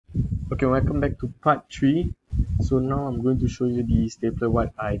Okay, welcome back to part 3. So now I'm going to show you the stapler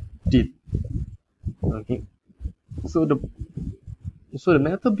what I did. Okay, so the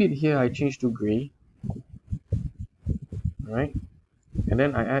metal bit here I changed to gray, right? And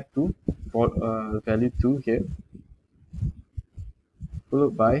then I add for value 2 here,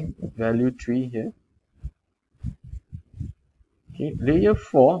 followed by value 3 here. Okay, layer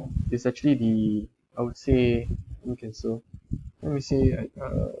 4 is actually the, I would say, let me say,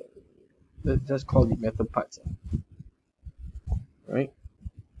 let's just call it metal parts, right?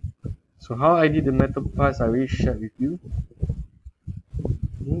 So how I did the metal parts I already shared with you.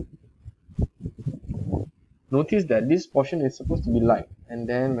 Okay. Notice that this portion is supposed to be light, and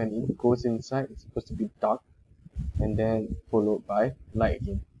then when it goes inside it's supposed to be dark, and then followed by light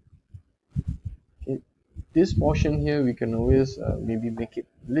again. Okay. This portion here we can always maybe make it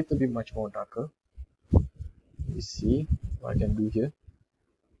a little bit much more darker. You see what I can do here.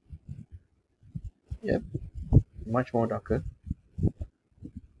 Yep, much more darker.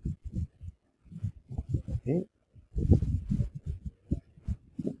 Okay,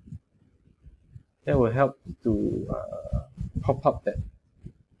 that will help to pop up that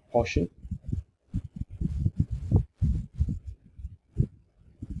portion.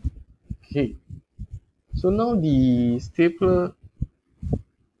 Okay, so now the stapler,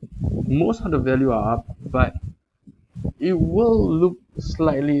 most of the value are up, but it will look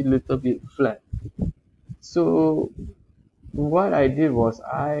slightly little bit flat. So what I did was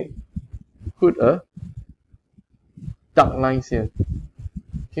I put a dark lines here.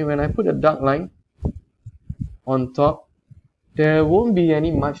 Okay, when I put a dark line on top, there won't be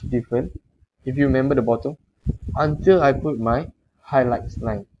any much different, if you remember the bottom, until I put my highlights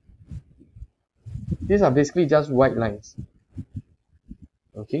line. These are basically just white lines.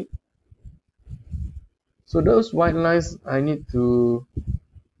 Okay, so those white lines I need to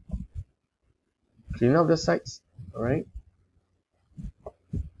clean up the sides. Alright,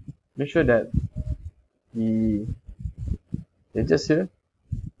 make sure that the edges here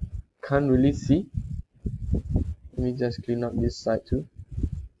can't really see. Let me just clean up this side too,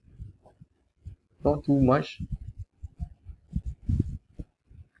 not too much.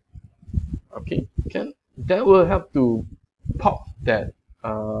 Okay, that will help to pop that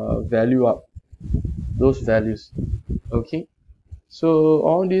value up, those values. Okay, so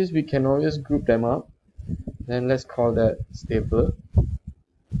all these we can always group them up, then let's call that stapler.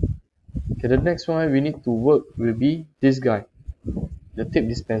 Okay, the next one we need to work will be this guy, the tape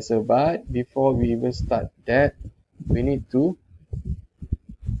dispenser. But before we even start that, we need to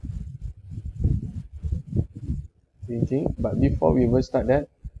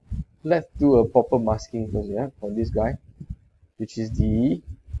let's do a proper masking first, yeah, for this guy, which is the,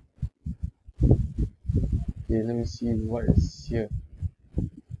 okay, let me see what is here.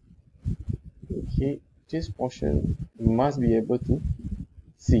 Okay, this portion you must be able to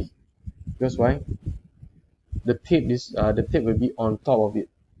see, because why? The tape will be on top of it.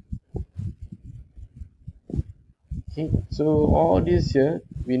 Okay, so all this here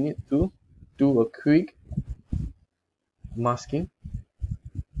we need to do a quick masking,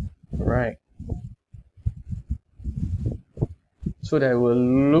 right, so that it will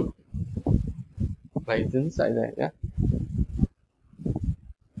look like it's inside there, yeah.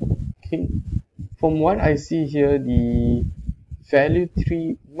 Okay, from what I see here, the value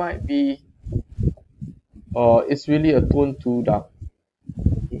 3 might be, or it's really a tone too dark.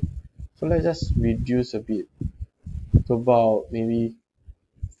 Okay, so let's just reduce a bit to about maybe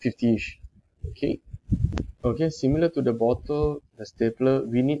 50ish. Okay, similar to the bottle, the stapler,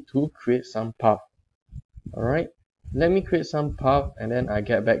 we need to create some path. Alright, let me create some path and then I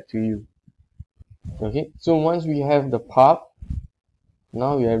get back to you. Okay, so once we have the path,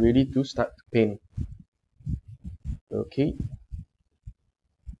 now we are ready to start to paint. Okay,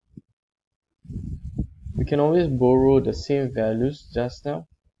 we can always borrow the same values just now,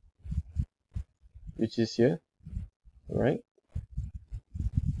 which is here. Alright,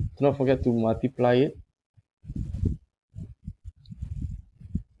 do not forget to multiply it.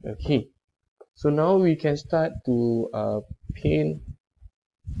 Okay, so now we can start to paint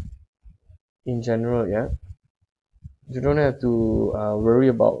in general, yeah. You don't have to worry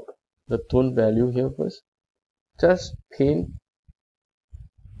about the tone value here first. Just paint.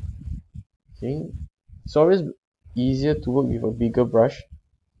 Okay, it's always easier to work with a bigger brush.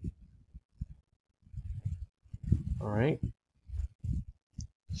 Alright,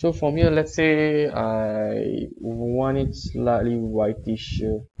 so from here, let's say I want it slightly whitish.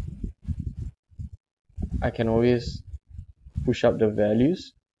 I can always push up the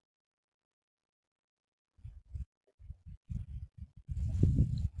values.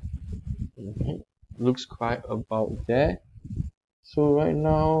 looks quite about there. So right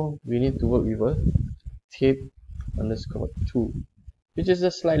now we need to work with a tape underscore 2, which is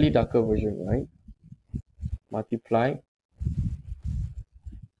a slightly darker version, right? Multiply,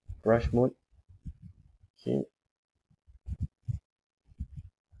 brush mode. Okay.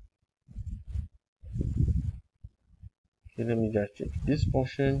 Okay, let me just change this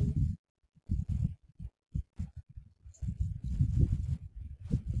portion.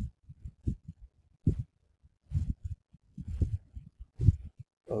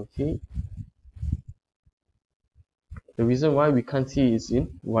 Okay. The reason why we can't see is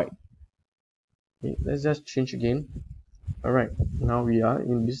in white. Okay, let's just change again. Alright, now we are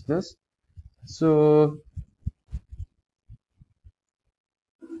in business. So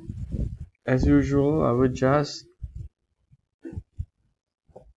as usual, I will just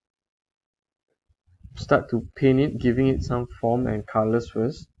start to paint it, giving it some form and colors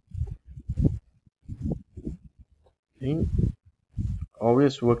first. Okay.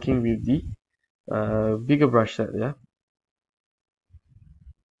 Always working with the bigger brush set, yeah.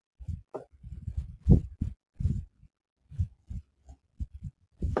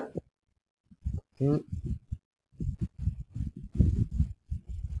 Okay.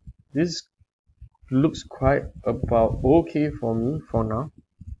 This looks quite about okay for me for now.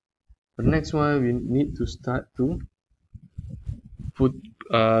 The next one, we need to start to put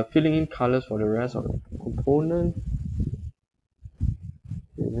filling in colors for the rest of the component.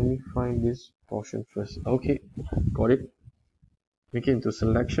 Okay, let me find this portion first. Okay, got it. Make it into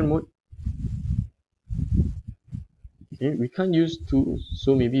selection mode. Okay, we can't use two,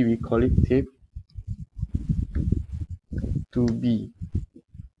 so maybe we call it tape 2B.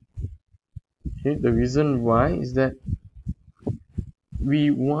 Okay, the reason why is that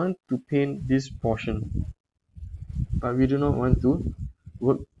we want to paint this portion, but we do not want to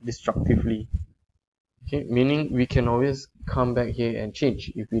work destructively. Okay, meaning we can always come back here and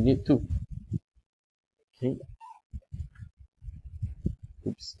change if we need to. Okay.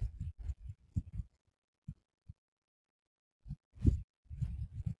 Oops.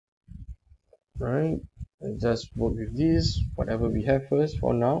 Right. Let's just work with this, whatever we have first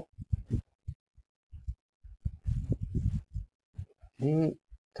for now. Okay.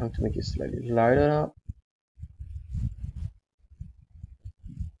 Time to make it slightly lighter up.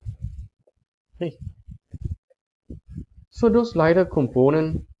 Okay. So those lighter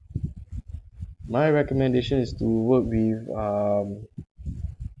component, my recommendation is to work with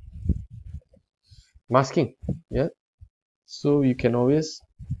masking. Yeah. So you can always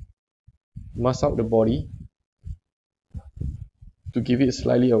mask out the body to give it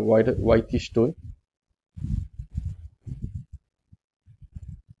slightly a wider whitish tone.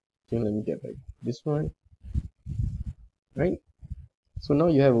 Okay, let me get back this one. Right. So now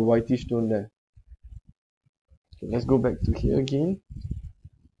you have a whitish tone there. Okay, let's go back to here again.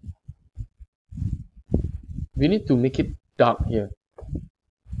 We need to make it dark here.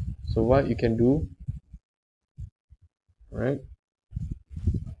 So what you can do, right?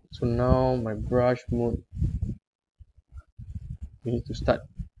 So now my brush mode, we need to start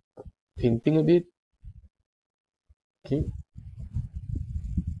painting a bit. Okay.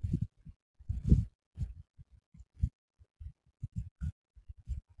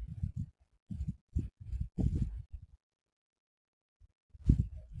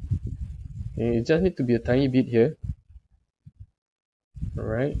 Okay, it just need to be a tiny bit here.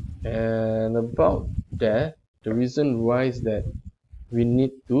 Alright, and about there, the reason why is that we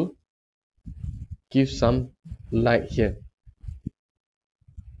need to give some light here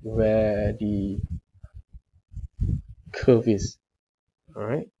where the curve is.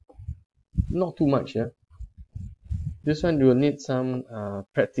 Alright, not too much, yeah. This one will need some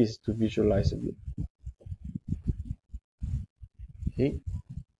practice to visualize a bit. Okay.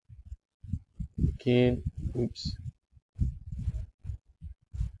 Again, oops.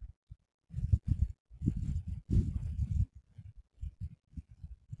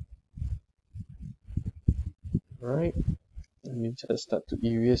 Alright, let me just start to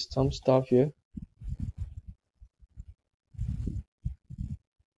erase some stuff here.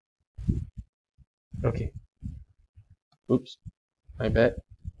 Okay. Oops, my bad.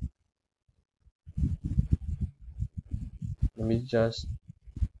 Let me just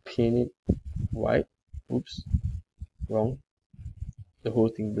paint it white. Oops, wrong. The whole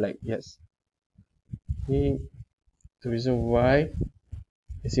thing black, yes. Okay. The reason why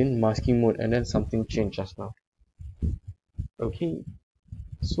is in masking mode and then something changed just now. Okay.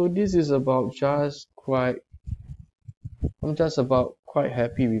 So this is about I'm just about quite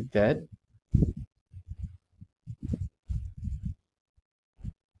happy with that.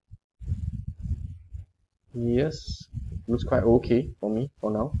 Yes, looks quite okay for me for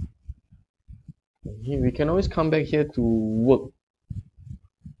now. Okay, we can always come back here to work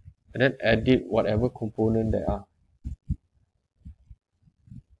and then edit whatever component there are.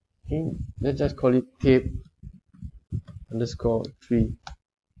 Okay, let's just call it tape underscore 3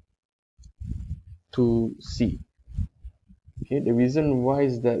 to C. Okay, the reason why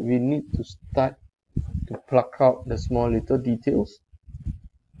is that we need to start to pluck out the small little details.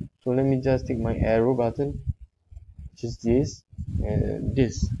 So let me just take my arrow button, which is this and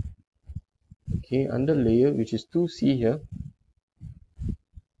this. Okay, under layer, which is 2C here,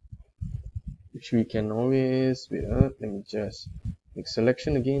 which we can always wait. Let me just make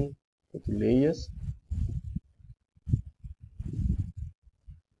selection again. Go to layers.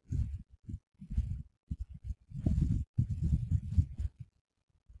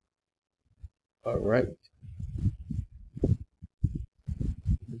 Alright.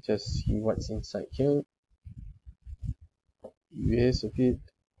 Just see what's inside here. Erase a bit.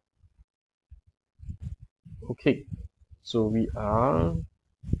 Okay, so we are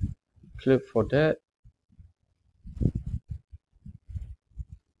clear for that.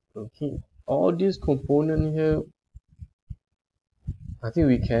 Okay, all these components here, I think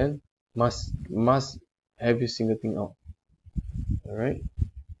we must every single thing out. Alright,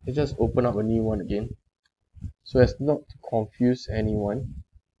 let's just open up a new one again so as not to confuse anyone.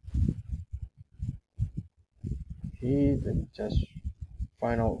 Okay, let me just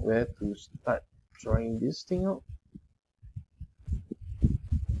find out where to start drawing this thing out.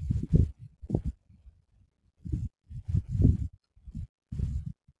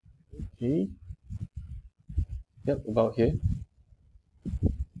 Okay, yep, about here.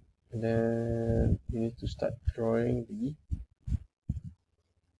 And then you need to start drawing the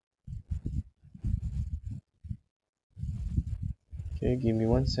okay, give me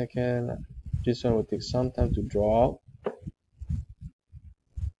 1 second. This one will take some time to draw out.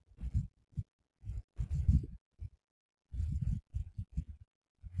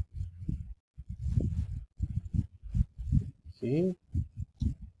 Okay.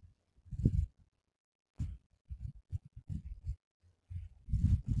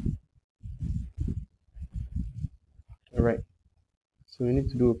 Alright. So we need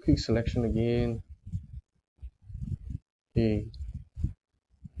to do a quick selection again. Okay.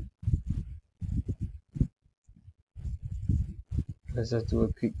 Let's just do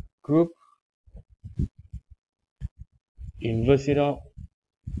a quick group. Inverse it out.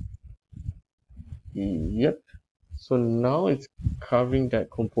 Yep. So now it's covering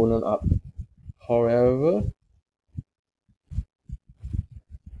that component up. However,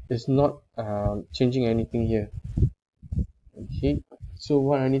 it's not changing anything here. Okay. So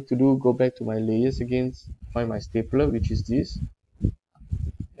what I need to do, go back to my layers again, find my stapler, which is this,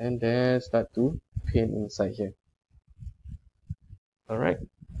 and then start to paint inside here. Alright.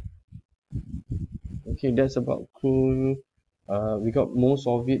 Okay, that's about cool. We got most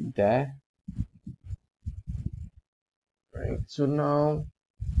of it there. Right, so now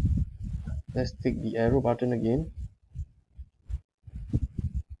let's take the arrow button again,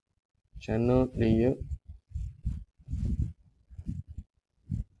 channel layer,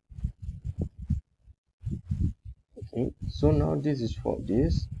 okay, so now this is for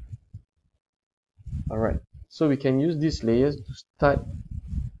this. Alright, so we can use these layers to start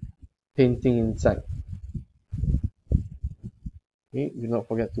painting inside. Okay, do not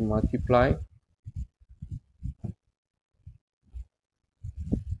forget to multiply.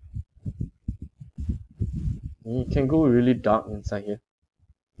 You can go really dark inside here,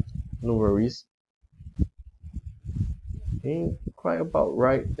 no worries. Okay, quite about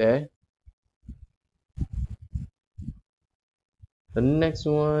right there. The next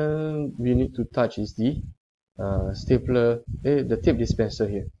one we need to touch is the stapler, the tape dispenser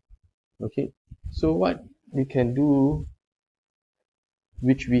here. Okay, so what we can do,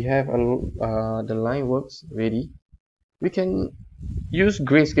 which we have the line works ready, we can use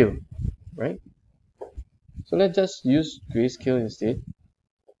grayscale, right? So let's just use grayscale instead.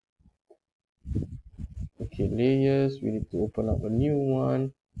 Okay, layers, we need to open up a new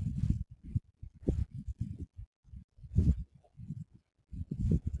one.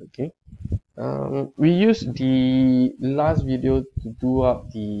 Okay, we used the last video to do up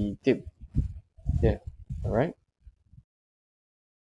the tip here. Alright,